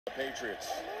The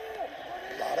Patriots.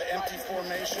 A lot of empty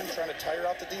formation, trying to tire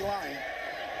out the D-line.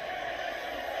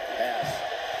 Pass.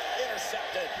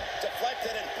 Intercepted,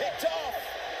 deflected, and picked off.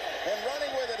 And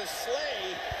running with it is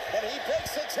Slay, and he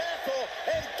breaks the tackle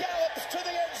and gallops to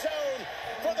the end zone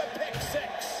for the pick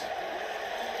six.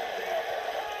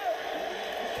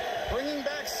 Bringing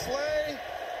back Slay,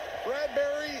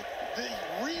 Bradbury, they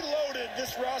reloaded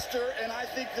this roster, and I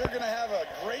think they're going to have a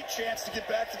great chance to get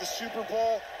back to the Super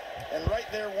Bowl. And right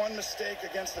there, one mistake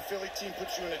against the Philly team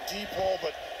puts you in a deep hole,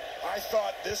 but I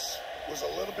thought this was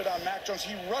a little bit on Mac Jones.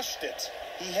 He rushed it.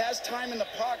 He has time in the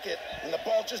pocket, and the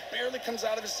ball just barely comes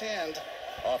out of his hand.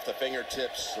 Off the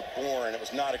fingertips of Bourne. It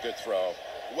was not a good throw.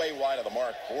 Way wide of the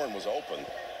mark. Bourne was open.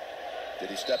 Did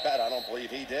he step out? I don't believe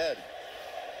he did.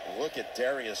 Look at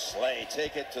Darius Slay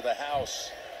take it to the house.